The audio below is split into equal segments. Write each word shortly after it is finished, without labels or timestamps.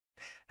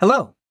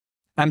Hello,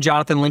 I'm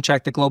Jonathan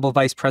Lynchak, the Global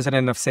Vice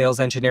President of Sales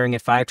Engineering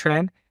at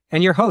Fivetran,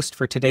 and your host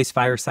for today's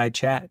Fireside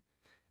Chat.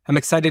 I'm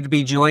excited to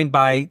be joined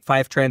by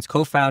Fivetran's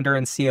co-founder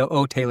and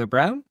COO, Taylor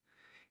Brown,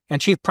 and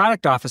Chief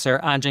Product Officer,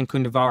 Anjan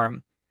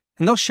Kundavaram,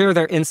 and they'll share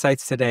their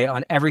insights today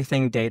on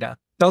everything data.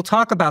 They'll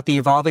talk about the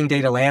evolving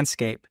data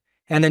landscape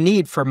and the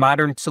need for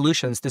modern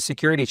solutions to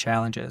security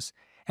challenges,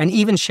 and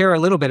even share a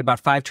little bit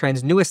about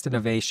Fivetran's newest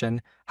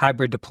innovation,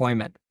 hybrid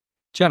deployment.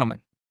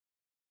 Gentlemen.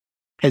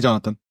 Hey,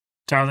 Jonathan.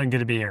 Jonathan, good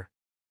to be here.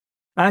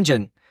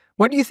 Anjan,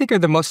 what do you think are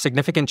the most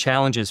significant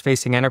challenges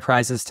facing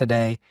enterprises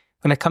today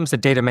when it comes to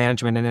data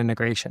management and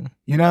integration?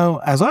 You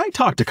know, as I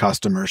talk to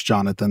customers,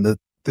 Jonathan,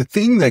 the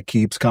thing that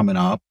keeps coming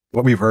up,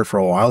 what we've heard for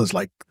a while, is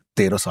like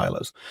data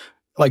silos.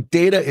 Like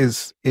data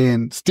is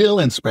still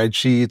in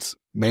spreadsheets,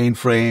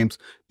 mainframes,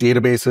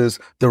 databases.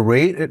 The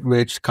rate at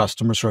which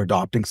customers are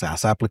adopting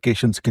SaaS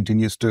applications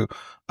continues to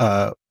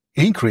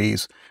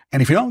increase.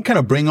 And if you don't kind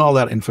of bring all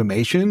that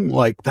information,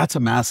 like that's a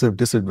massive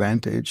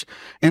disadvantage.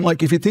 And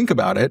like, if you think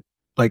about it,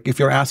 like if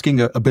you're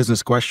asking a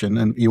business question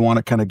and you want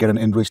to kind of get an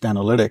enriched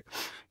analytic,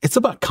 it's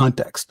about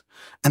context.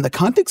 And the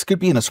context could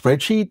be in a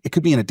spreadsheet, it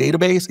could be in a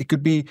database, it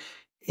could be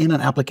in an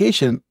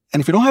application.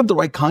 And if you don't have the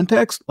right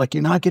context, like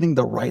you're not getting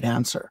the right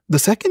answer. The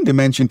second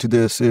dimension to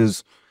this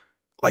is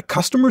like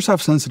customers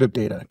have sensitive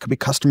data. It could be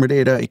customer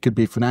data, it could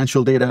be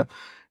financial data.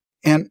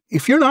 And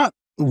if you're not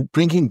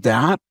bringing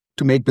that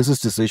to make business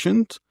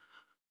decisions,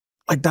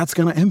 like that's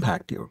going to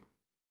impact you.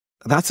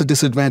 That's a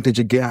disadvantage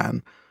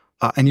again.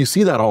 And you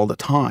see that all the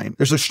time.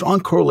 There's a strong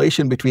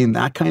correlation between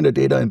that kind of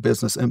data and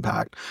business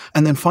impact.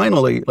 And then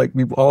finally, like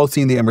we've all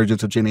seen the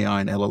emergence of Gen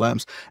AI and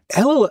LLMs.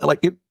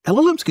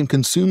 LLMs can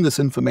consume this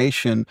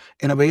information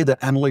in a way that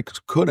analytics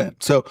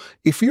couldn't. So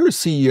if you're a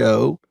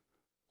CEO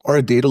or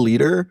a data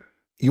leader,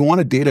 you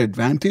want a data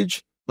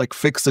advantage, like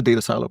fix the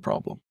data silo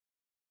problem.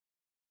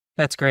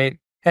 That's great.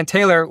 And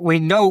Taylor, we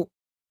know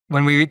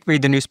when we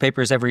read the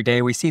newspapers every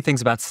day, we see things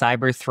about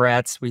cyber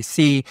threats. We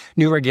see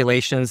new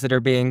regulations that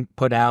are being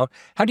put out.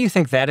 How do you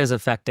think that is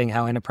affecting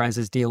how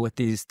enterprises deal with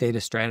these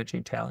data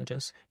strategy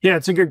challenges? Yeah,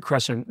 it's a good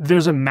question.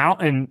 There's a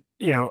mountain,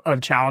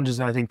 of challenges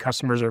that I think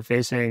customers are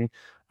facing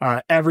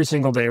every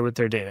single day with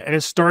their data. And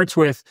it starts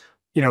with,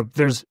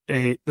 there's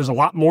a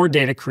lot more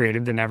data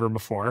created than ever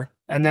before.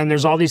 And then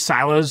there's all these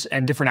silos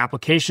and different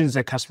applications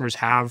that customers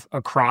have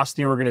across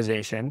the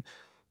organization.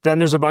 Then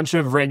there's a bunch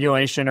of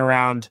regulation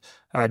around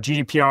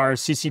GDPR,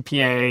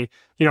 CCPA.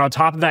 On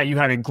top of that, you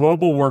have a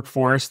global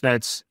workforce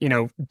that's,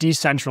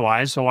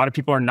 decentralized. So a lot of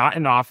people are not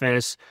in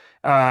office.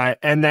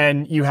 And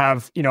then you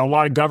have, a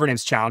lot of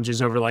governance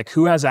challenges over like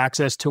who has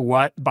access to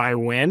what by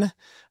when.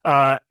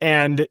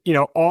 And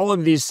all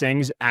of these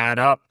things add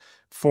up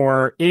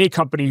for any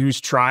company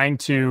who's trying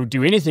to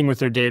do anything with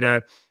their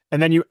data.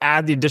 And then you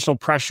add the additional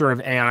pressure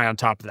of AI on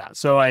top of that.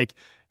 So like,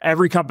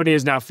 every company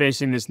is now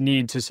facing this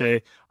need to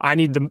say, I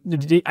need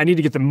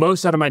to get the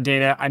most out of my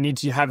data. I need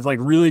to have like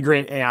really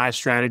great AI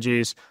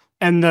strategies.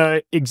 And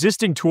the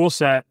existing tool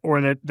set or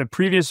the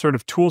previous sort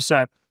of tool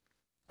set,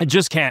 it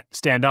just can't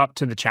stand up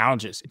to the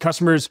challenges.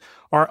 Customers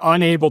are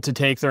unable to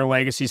take their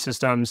legacy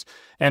systems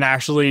and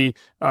actually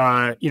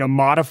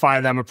modify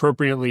them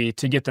appropriately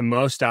to get the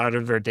most out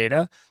of their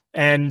data.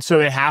 And so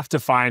they have to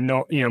find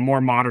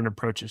more modern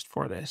approaches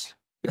for this.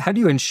 How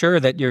do you ensure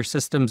that your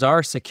systems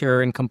are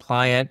secure and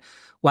compliant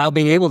while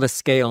being able to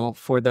scale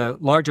for the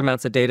large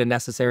amounts of data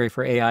necessary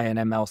for AI and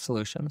ML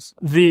solutions?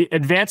 The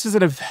advances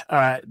that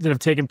have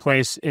taken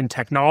place in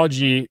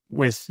technology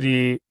with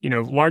the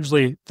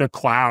largely the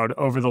cloud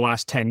over the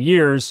last 10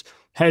 years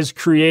has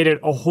created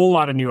a whole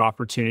lot of new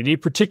opportunity,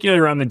 particularly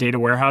around the data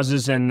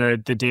warehouses and the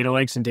data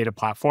lakes and data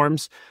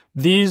platforms.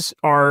 These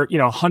are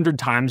 100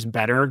 times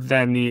better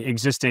than the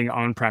existing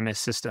on-premise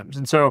systems,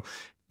 and so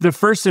the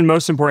first and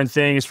most important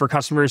thing is for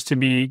customers to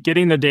be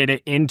getting the data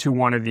into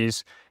one of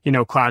these,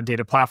 cloud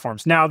data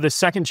platforms. Now, the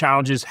second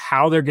challenge is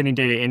how they're getting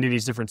data into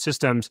these different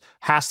systems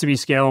has to be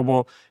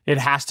scalable. It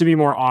has to be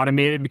more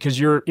automated because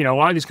a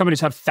lot of these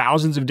companies have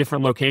thousands of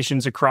different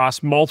locations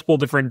across multiple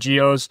different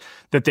geos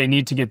that they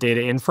need to get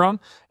data in from.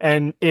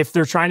 And if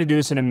they're trying to do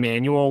this in a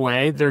manual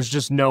way, there's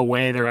just no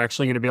way they're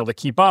actually going to be able to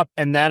keep up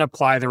and then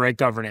apply the right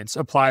governance,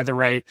 apply the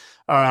right,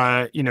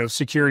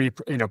 security,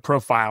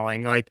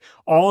 profiling. Like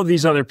all of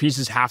these other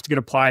pieces have to get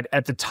applied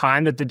at the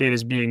time that the data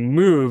is being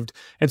moved.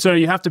 And so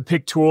you have to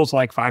pick tools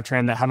like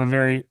Fivetran that have a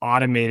very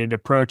automated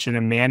approach and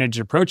a managed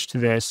approach to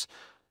this.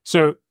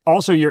 So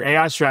also your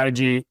AI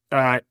strategy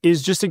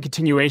is just a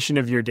continuation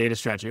of your data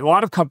strategy. A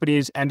lot of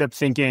companies end up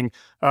thinking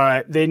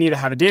they need to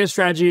have a data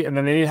strategy and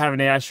then they need to have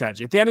an AI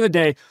strategy. At the end of the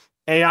day,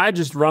 AI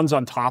just runs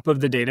on top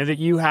of the data that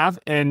you have.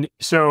 And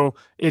so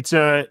it's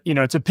a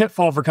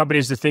pitfall for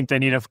companies to think they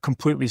need a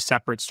completely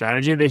separate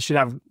strategy. They should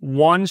have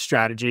one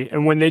strategy.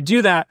 And when they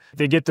do that,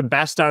 they get the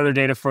best out of their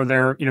data for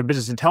their,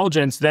 business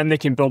intelligence. Then they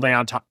can build AI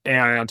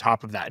on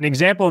top of that. An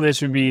example of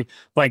this would be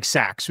like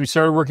Saks. We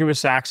started working with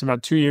Saks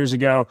about 2 years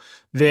ago.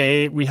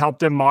 We helped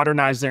them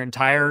modernize their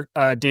entire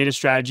data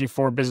strategy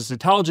for business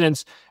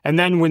intelligence. And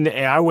then when the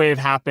AI wave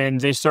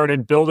happened, they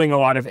started building a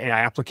lot of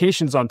AI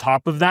applications on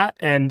top of that.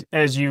 And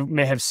as you may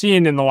may have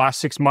seen in the last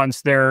 6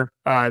 months, their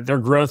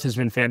growth has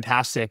been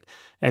fantastic.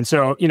 And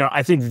so,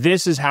 I think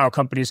this is how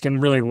companies can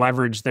really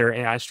leverage their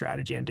AI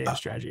strategy and data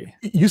strategy.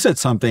 You said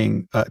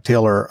something,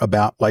 Taylor,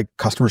 about like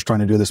customers trying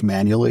to do this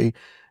manually.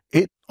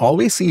 It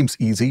always seems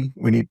easy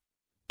when you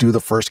do the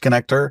first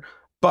connector,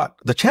 but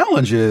the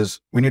challenge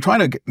is when you're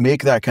trying to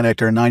make that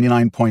connector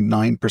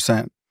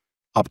 99.9%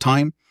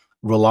 uptime,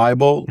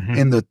 reliable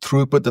in the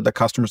throughput that the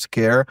customers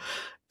care.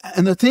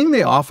 And the thing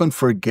they often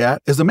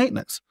forget is the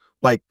maintenance.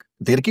 Like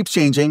data keeps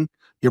changing.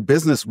 Your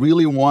business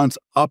really wants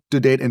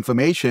up-to-date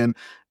information.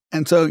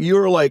 And so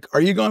you're like,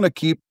 are you going to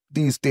keep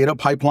these data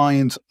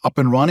pipelines up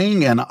and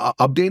running and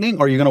updating,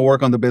 or are you going to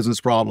work on the business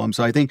problem?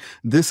 So I think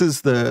this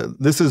is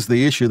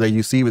the issue that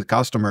you see with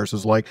customers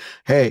is like,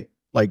 hey,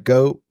 like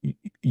go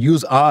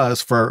use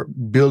us for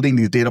building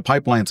these data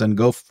pipelines and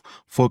go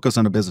focus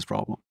on a business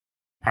problem.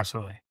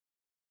 Absolutely.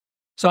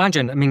 So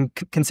Anjan, I mean,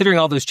 considering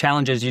all those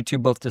challenges you two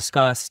both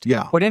discussed,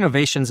 what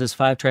innovations is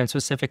Fivetran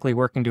specifically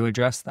working to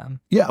address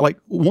them? Yeah, like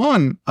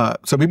one,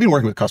 so we've been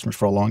working with customers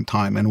for a long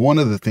time. And one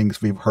of the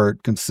things we've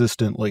heard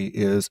consistently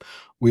is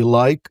we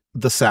like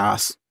the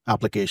SaaS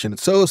application.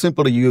 It's so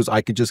simple to use.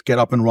 I could just get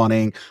up and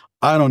running.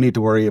 I don't need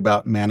to worry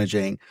about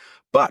managing.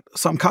 But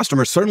some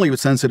customers, certainly with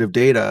sensitive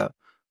data,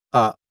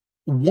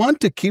 want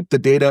to keep the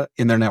data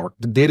in their network.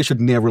 The data should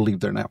never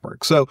leave their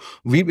network. So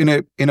we've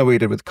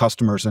innovated with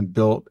customers and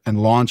built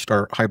and launched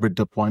our hybrid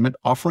deployment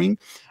offering.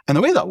 And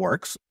the way that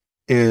works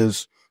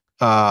is,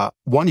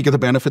 one, you get the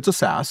benefits of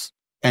SaaS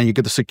and you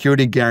get the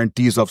security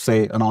guarantees of,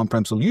 say, an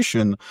on-prem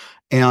solution.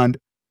 And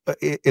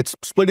it's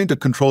split into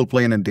control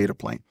plane and data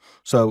plane.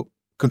 So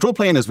control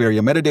plane is where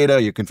your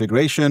metadata, your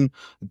configuration.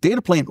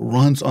 Data plane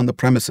runs on the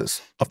premises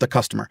of the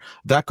customer.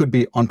 That could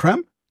be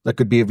on-prem. That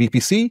could be a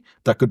VPC.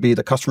 That could be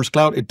the customer's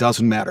cloud. It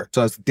doesn't matter.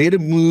 So as data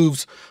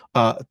moves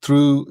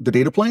through the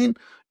data plane,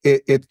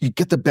 you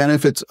get the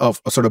benefits of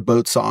sort of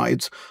both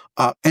sides.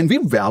 And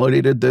we've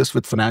validated this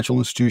with financial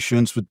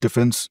institutions, with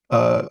defense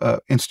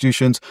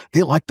institutions.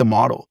 They like the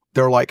model.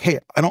 They're like, hey,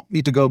 I don't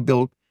need to go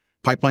build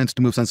pipelines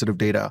to move sensitive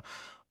data.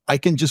 I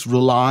can just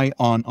rely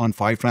on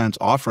Fivetran's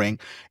offering.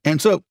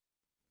 And so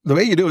the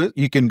way you do it,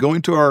 you can go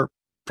into our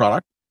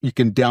product. You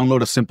can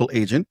download a simple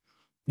agent.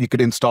 You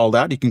could install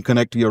that. You can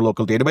connect to your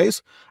local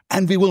database,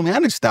 and we will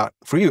manage that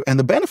for you. And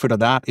the benefit of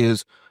that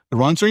is it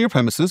runs on your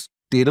premises.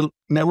 Data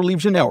never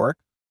leaves your network.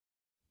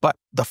 But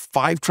the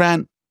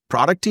Fivetran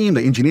product team,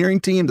 the engineering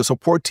team, the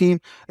support team,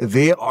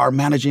 they are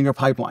managing your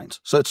pipelines.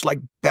 So it's like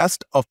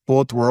best of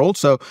both worlds.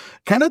 So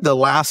kind of the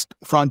last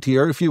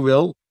frontier, if you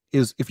will,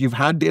 is if you've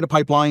had data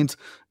pipelines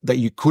that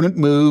you couldn't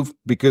move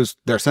because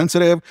they're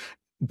sensitive,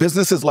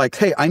 business is like,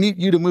 hey, I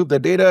need you to move the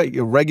data.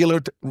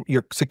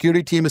 Your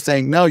security team is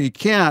saying, no, you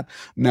can't.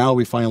 Now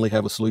we finally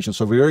have a solution.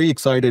 So we're very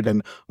excited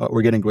and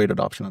we're getting great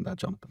adoption on that,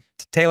 Jonathan.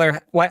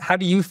 Taylor, how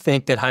do you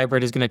think that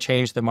hybrid is going to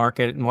change the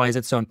market, and why is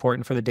it so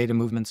important for the data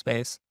movement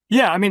space?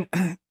 Yeah, I mean,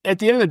 at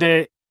the end of the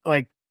day,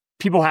 like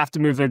people have to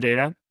move their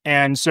data.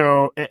 And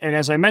so, and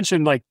as I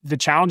mentioned, like the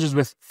challenges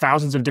with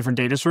thousands of different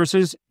data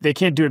sources, they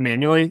can't do it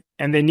manually,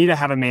 and they need to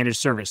have a managed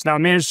service. Now, a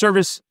managed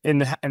service in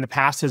the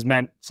past has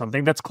meant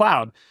something that's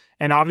cloud.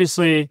 And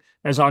obviously,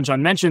 as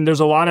Anjan mentioned, there's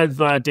a lot of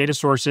data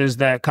sources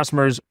that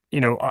customers,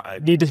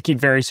 need to keep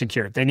very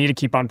secure. They need to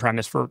keep on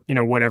premise for,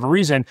 whatever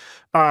reason.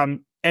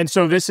 And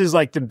so this is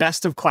like the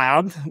best of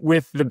cloud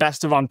with the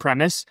best of on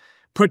premise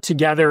put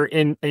together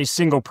in a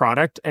single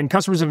product. And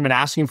customers have been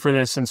asking for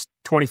this since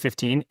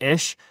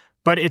 2015-ish.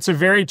 But it's a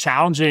very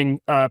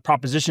challenging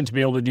proposition to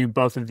be able to do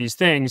both of these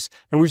things.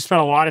 And we've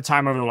spent a lot of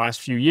time over the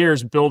last few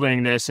years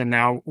building this, and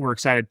now we're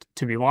excited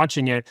to be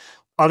launching it.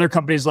 Other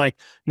companies like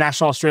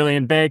National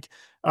Australian Bank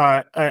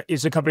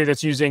is a company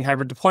that's using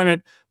hybrid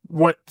deployment.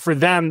 What for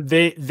them,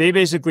 they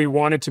basically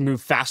wanted to move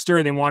faster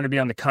and they wanted to be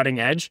on the cutting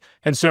edge.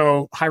 And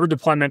so hybrid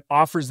deployment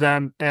offers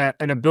them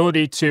an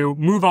ability to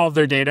move all of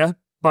their data,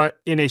 but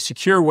in a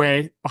secure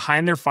way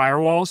behind their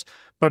firewalls,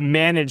 but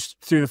managed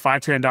through the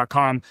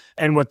Fivetran.com.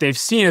 And what they've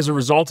seen as a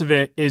result of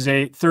it is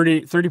a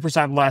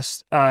 30%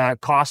 less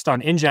cost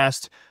on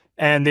ingest.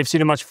 And they've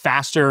seen a much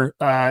faster,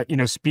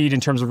 speed in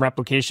terms of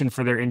replication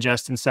for their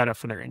ingest and setup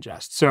for their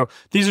ingest. So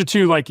these are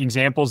two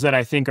examples that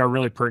I think are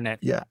really pertinent.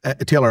 Yeah,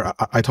 Taylor,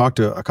 I talked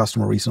to a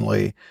customer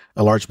recently,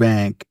 a large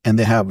bank, and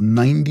they have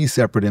 90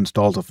 separate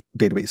installs of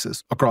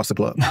databases across the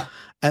globe.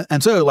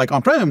 and so, like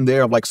on-prem, they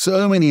have like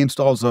so many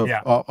installs of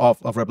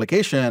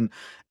replication,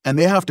 and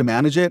they have to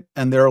manage it.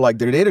 And they're like,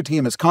 their data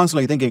team is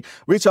constantly thinking,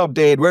 which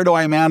update? Where do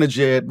I manage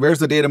it? Where's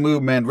the data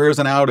movement? Where's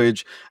an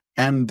outage?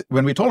 And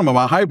when we told them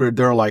about hybrid,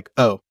 they're like,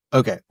 oh,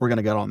 okay, we're going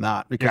to get on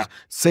that because it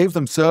saves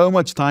them so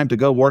much time to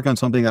go work on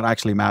something that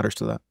actually matters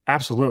to them.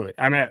 Absolutely.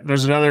 I mean,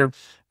 there's another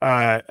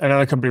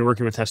another company we're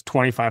working with has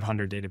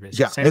 2,500 databases.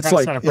 Yeah, Same kind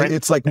of setup, right?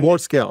 it's like more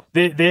scale.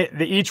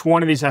 Each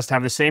one of these has to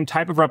have the same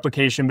type of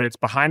replication, but it's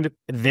behind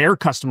their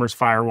customers'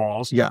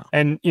 firewalls. Yeah.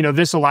 And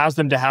this allows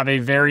them to have a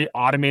very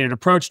automated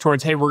approach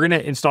towards, hey, we're going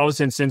to install this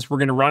instance. We're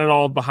going to run it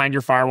all behind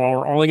your firewall.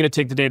 We're only going to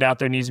take the data out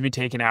that needs to be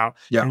taken out.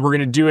 Yeah. And we're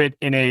going to do it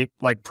in a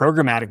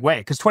programmatic way.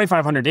 Because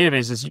 2,500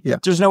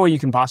 databases, there's no way you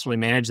can possibly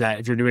manage that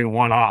if you're doing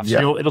one-off.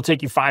 So it'll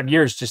take you 5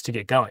 years just to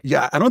get going.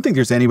 Yeah, I don't think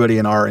there's anybody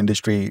in our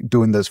industry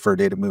doing this for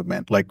data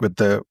movement, like with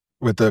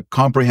the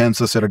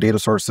comprehensive set of data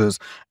sources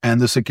and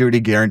the security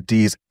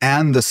guarantees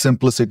and the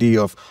simplicity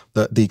of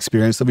the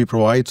experience that we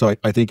provide. So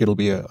I think it'll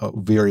be a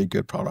very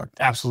good product.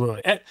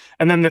 Absolutely.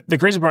 And then the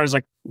crazy part is,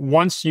 like,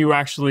 once you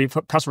actually,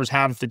 customers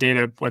have the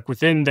data like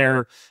within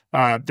their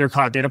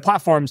cloud data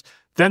platforms,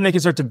 then they can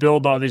start to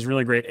build all these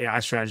really great AI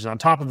strategies on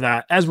top of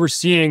that, as we're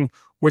seeing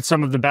with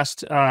some of the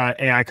best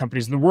AI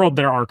companies in the world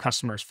that are our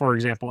customers, for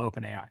example,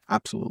 OpenAI.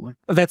 Absolutely.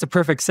 That's a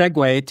perfect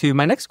segue to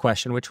my next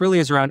question, which really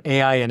is around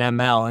AI and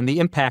ML and the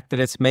impact that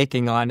it's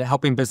making on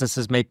helping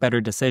businesses make better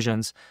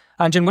decisions.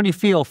 Anjan, what do you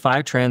feel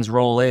Fivetran's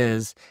role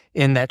is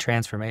in that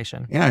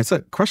transformation? Yeah, it's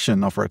a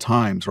question of our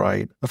times,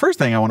 right? The first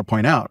thing I want to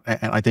point out,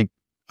 and I think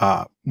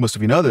most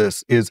of you know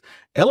this, is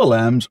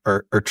LLMs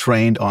are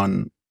trained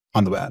on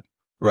the web.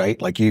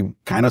 Right? Like, you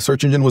kind of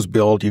search engine was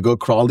built, you go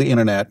crawl the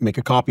internet, make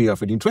a copy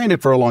of it, you train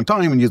it for a long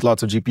time and use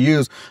lots of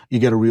GPUs, you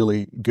get a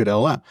really good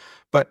LLM.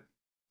 But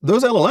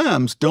those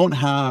LLMs don't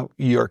have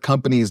your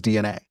company's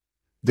DNA.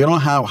 They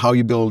don't have how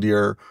you build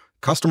your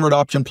customer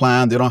adoption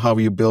plan. They don't know how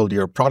you build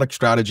your product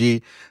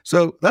strategy.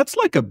 So that's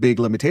like a big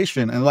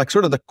limitation. And like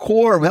sort of the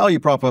core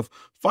value prop of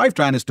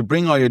Fivetran is to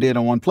bring all your data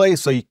in one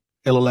place so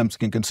LLMs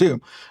can consume.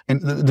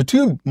 And the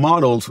two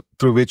models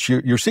through which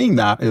you're seeing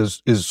that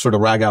is sort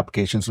of RAG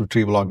applications,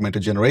 retrieval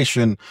augmented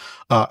generation,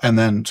 and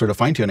then sort of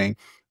fine tuning.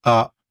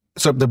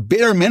 So the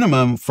bare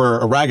minimum for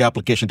a RAG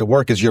application to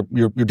work is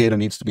your data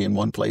needs to be in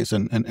one place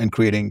and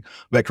creating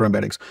vector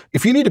embeddings.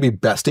 If you need to be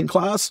best in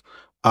class,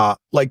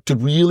 like to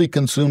really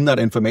consume that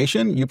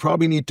information, you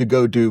probably need to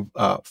go do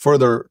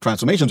further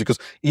transformations, because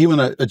even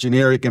a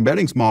generic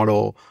embeddings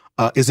model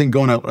isn't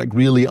going to like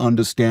really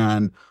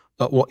understand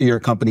what your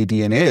company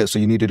DNA is. So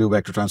you need to do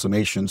vector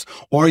transformations,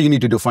 or you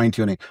need to do fine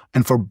tuning.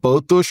 And for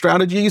both those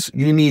strategies,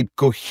 you need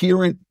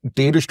coherent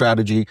data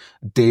strategy,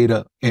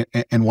 data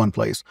in one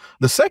place.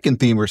 The second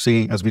theme we're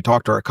seeing as we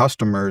talk to our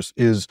customers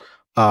is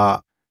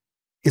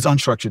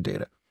unstructured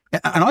data.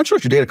 And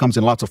unstructured data comes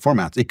in lots of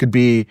formats. It could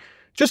be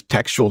just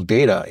textual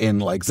data in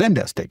like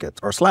Zendesk tickets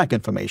or Slack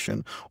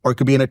information, or it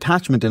could be an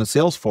attachment in a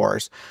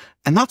Salesforce.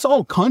 And that's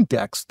all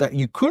context that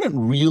you couldn't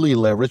really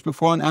leverage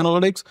before in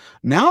analytics.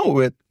 Now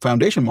with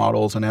foundation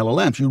models and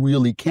LLMs, you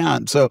really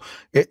can. So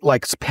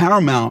it's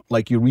paramount,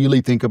 like you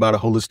really think about a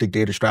holistic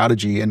data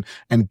strategy and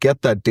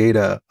get that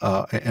data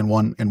in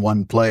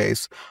one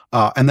place.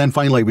 And then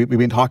finally, we've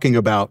been talking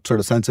about sort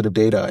of sensitive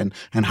data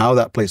and how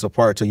that plays a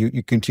part. So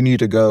you continue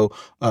to go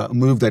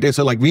move that data.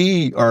 So like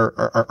we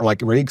are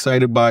like very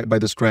excited by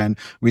this trend.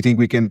 We think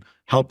we can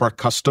help our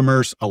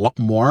customers a lot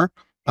more.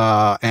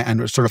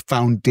 And sort of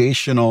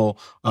foundational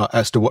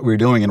as to what we're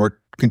doing. And we're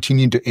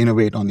continuing to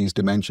innovate on these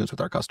dimensions with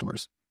our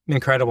customers.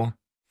 Incredible.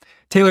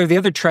 Taylor, the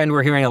other trend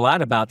we're hearing a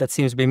lot about that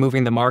seems to be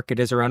moving the market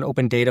is around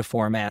open data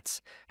formats.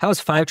 How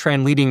is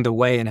Fivetran leading the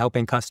way in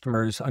helping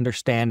customers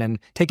understand and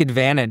take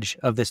advantage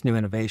of this new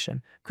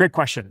innovation? Great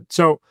question.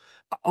 So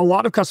a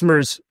lot of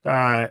customers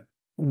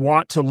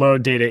want to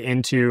load data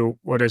into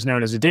what is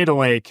known as a data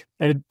lake.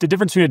 And the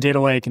difference between a data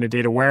lake and a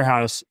data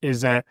warehouse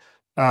is that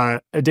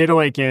a data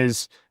lake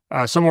is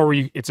somewhere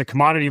where it's a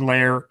commodity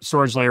layer,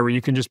 storage layer, where you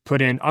can just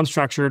put in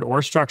unstructured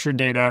or structured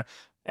data.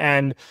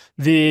 And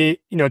the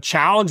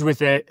challenge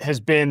with it has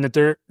been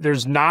that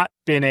there's not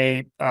been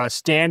a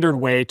standard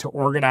way to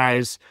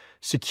organize,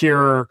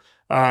 secure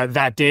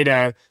that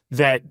data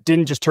that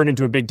didn't just turn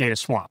into a big data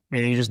swamp.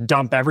 Meaning you just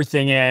dump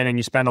everything in and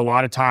you spend a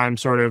lot of time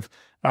sort of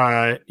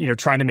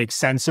trying to make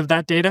sense of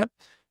that data.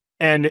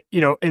 And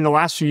in the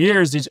last few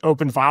years, these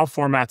open file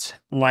formats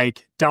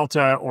like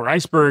Delta or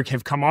Iceberg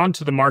have come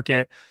onto the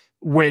market,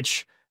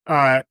 which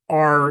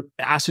are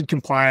ACID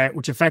compliant,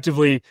 which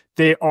effectively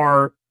they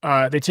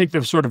take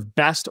the sort of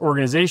best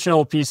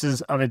organizational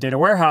pieces of a data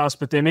warehouse,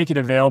 but they make it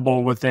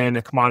available within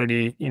a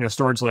commodity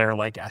storage layer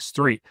like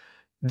S3.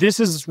 This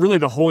is really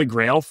the holy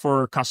grail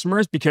for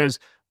customers, because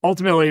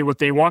ultimately what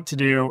they want to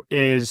do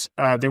is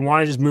they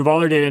want to just move all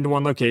their data into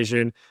one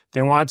location.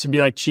 They want it to be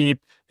like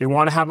cheap. They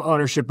want to have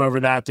ownership over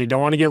that. They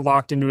don't want to get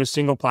locked into a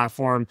single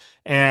platform,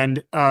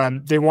 and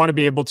they want to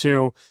be able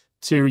to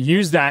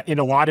use that in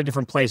a lot of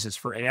different places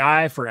for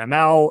AI, for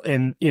ML,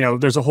 and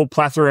there's a whole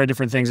plethora of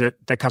different things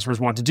that customers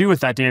want to do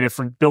with that data,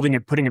 from building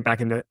it, putting it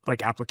back into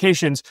like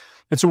applications.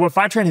 And so what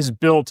Fivetran has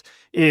built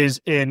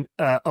is a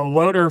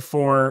loader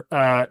for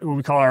what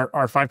we call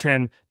our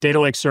Fivetran Data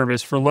Lake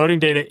service for loading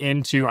data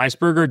into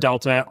Iceberg or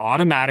Delta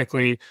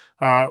automatically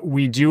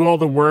We do all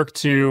the work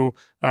to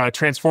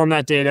transform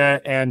that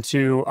data and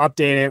to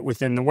update it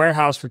within the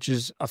warehouse, which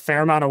is a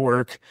fair amount of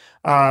work.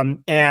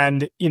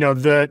 And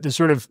the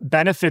sort of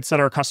benefits that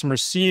our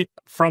customers see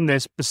from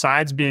this,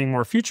 besides being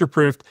more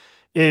future-proofed,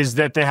 is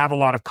that they have a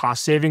lot of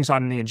cost savings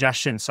on the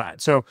ingestion side.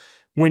 So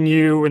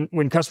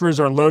when customers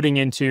are loading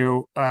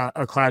into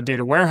a cloud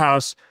data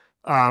warehouse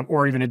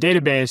or even a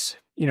database,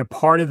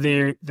 part of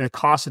the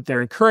cost that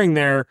they're incurring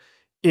there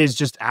is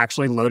just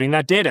actually loading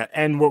that data.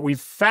 And what we've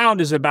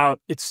found is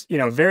it's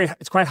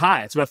quite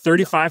high. It's about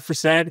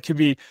 35%. It could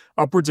be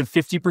upwards of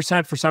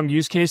 50% for some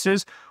use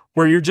cases,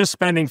 where you're just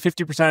spending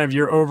 50% of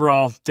your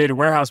overall data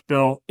warehouse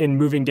bill in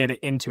moving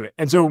data into it.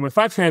 And so with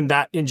Fivetran,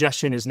 that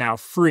ingestion is now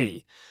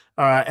free.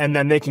 And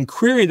then they can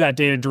query that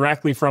data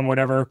directly from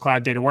whatever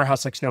cloud data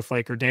warehouse like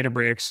Snowflake or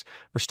Databricks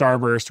or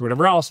Starburst or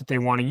whatever else that they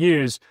want to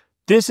use.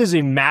 This is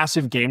a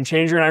massive game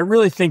changer. And I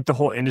really think the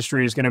whole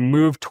industry is going to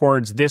move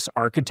towards this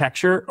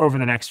architecture over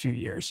the next few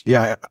years.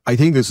 Yeah, I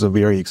think this is a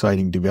very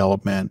exciting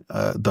development.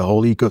 The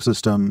whole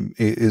ecosystem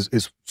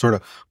is sort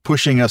of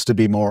pushing us to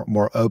be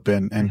more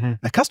open. And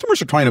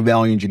customers are trying to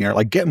value engineer,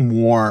 like get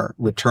more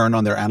return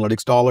on their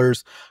analytics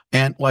dollars.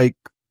 And like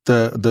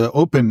the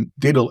open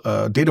data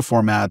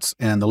formats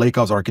and the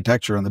lakehouse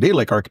architecture and the data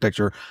lake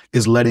architecture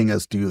is letting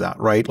us do that,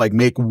 right? Like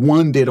make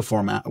one data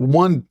format,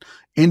 one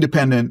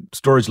independent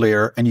storage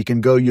layer, and you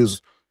can go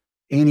use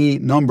any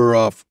number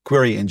of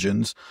query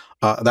engines.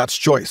 That's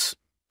choice.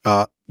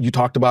 You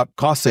talked about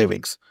cost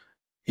savings.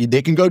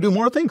 They can go do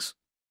more things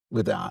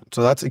with that.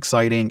 So that's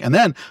exciting. And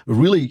then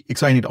really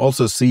exciting to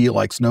also see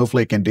like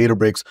Snowflake and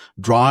Databricks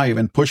drive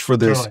and push for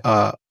this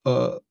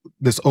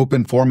this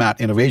open format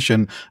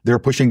innovation. They're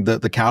pushing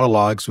the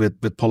catalogs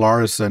with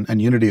Polaris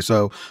and Unity.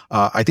 So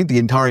I think the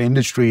entire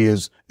industry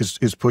is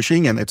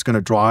pushing, and it's going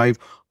to drive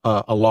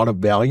a lot of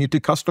value to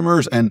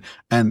customers. And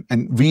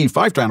we,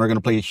 Fivetran, are going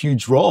to play a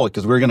huge role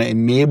because we're going to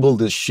enable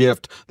this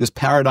shift, this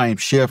paradigm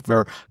shift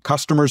where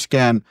customers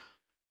can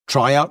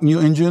try out new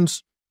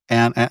engines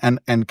and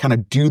kind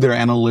of do their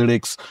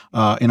analytics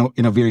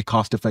in a very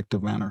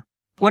cost-effective manner.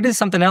 What is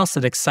something else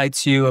that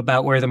excites you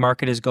about where the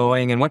market is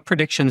going, and what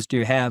predictions do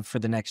you have for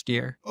the next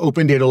year?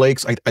 Open data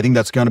lakes, I think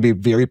that's going to be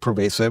very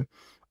pervasive.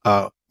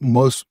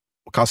 Most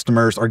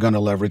customers are going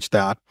to leverage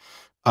that.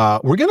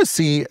 We're going to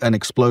see an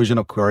explosion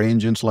of query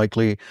engines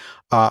likely.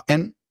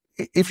 And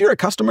if you're a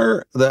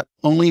customer that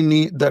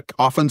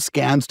often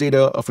scans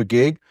data of a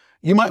gig,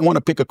 you might want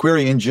to pick a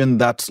query engine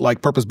that's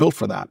like purpose built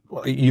for that.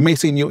 You may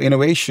see new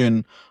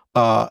innovation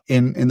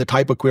in the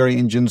type of query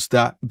engines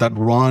that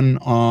run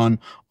on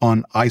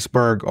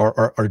Iceberg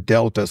or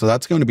Delta. So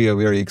that's going to be a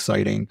very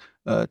exciting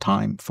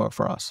time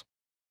for us.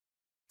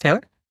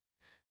 Taylor?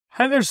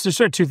 There's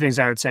sort of two things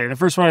I would say. The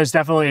first one is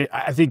definitely,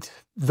 I think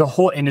the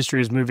whole industry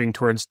is moving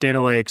towards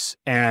data lakes,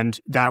 and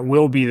that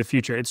will be the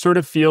future. It sort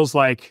of feels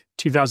like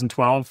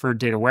 2012 for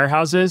data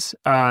warehouses,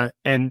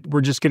 and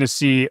we're just going to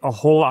see a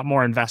whole lot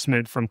more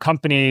investment from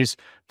companies,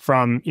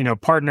 from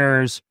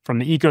partners, from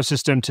the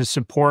ecosystem to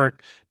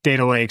support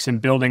data lakes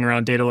and building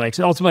around data lakes.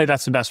 And ultimately,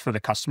 that's the best for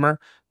the customer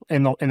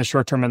in the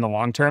short term and the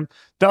long term.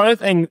 The other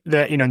thing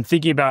that in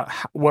thinking about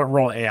what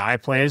role AI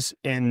plays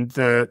in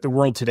the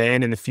world today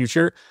and in the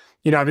future.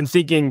 I've been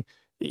thinking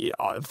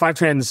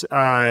Fivetran's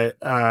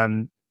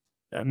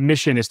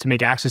mission is to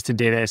make access to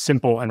data as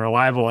simple and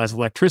reliable as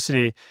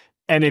electricity.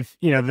 And if,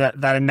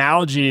 that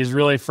analogy is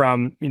really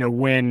from,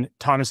 when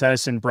Thomas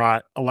Edison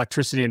brought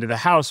electricity into the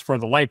house for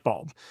the light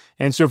bulb.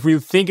 And so if we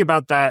think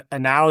about that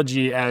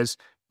analogy as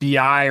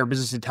BI or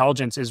business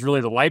intelligence is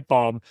really the light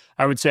bulb,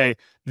 I would say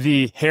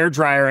the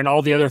hairdryer and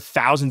all the other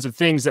thousands of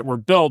things that were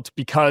built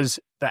because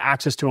the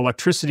access to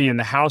electricity in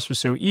the house was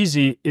so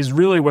easy is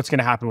really what's going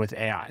to happen with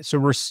AI. So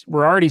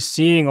we're already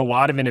seeing a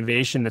lot of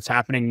innovation that's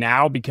happening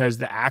now because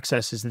the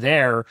access is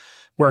there,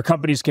 where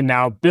companies can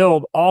now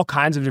build all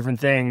kinds of different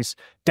things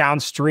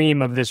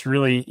downstream of this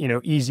really,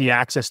 easy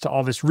access to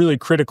all this really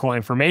critical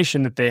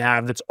information that they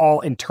have that's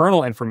all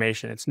internal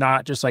information. It's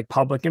not just like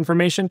public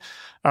information.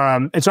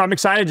 And so I'm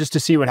excited just to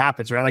see what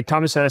happens, right? Like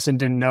Thomas Edison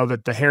didn't know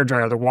that the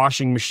hairdryer, the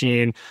washing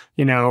machine,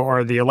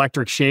 or the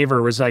electric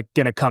shaver was like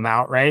going to come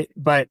out, right?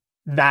 But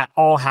that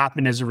all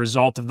happened as a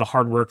result of the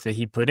hard work that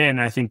he put in.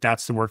 And I think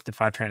that's the work that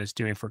Fivetran is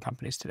doing for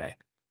companies today.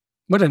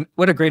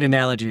 What a great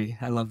analogy.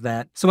 I love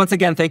that. So once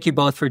again, thank you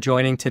both for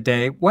joining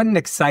today. What an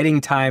exciting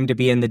time to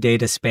be in the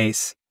data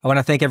space. I want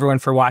to thank everyone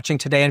for watching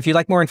today. And if you'd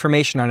like more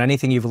information on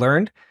anything you've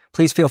learned,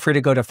 please feel free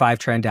to go to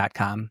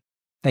fivetran.com.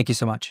 Thank you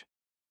so much.